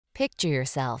Picture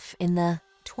yourself in the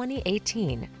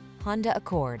 2018 Honda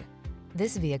Accord.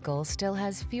 This vehicle still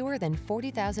has fewer than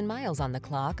 40,000 miles on the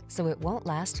clock, so it won't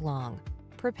last long.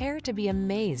 Prepare to be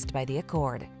amazed by the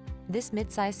Accord. This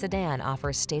midsize sedan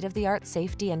offers state-of-the-art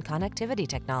safety and connectivity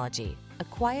technology, a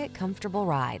quiet, comfortable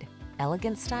ride,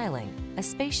 elegant styling, a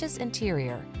spacious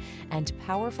interior, and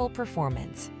powerful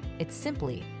performance. It's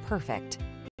simply perfect.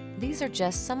 These are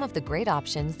just some of the great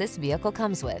options this vehicle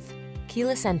comes with: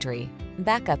 keyless entry,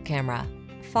 backup camera,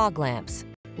 fog lamps,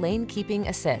 lane keeping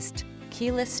assist,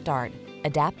 keyless start,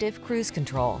 adaptive cruise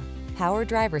control, power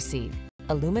driver seat,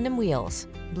 aluminum wheels,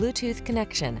 Bluetooth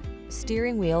connection,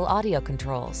 steering wheel audio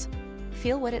controls.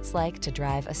 Feel what it's like to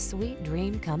drive a sweet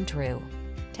dream come true.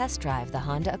 Test drive the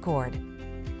Honda Accord.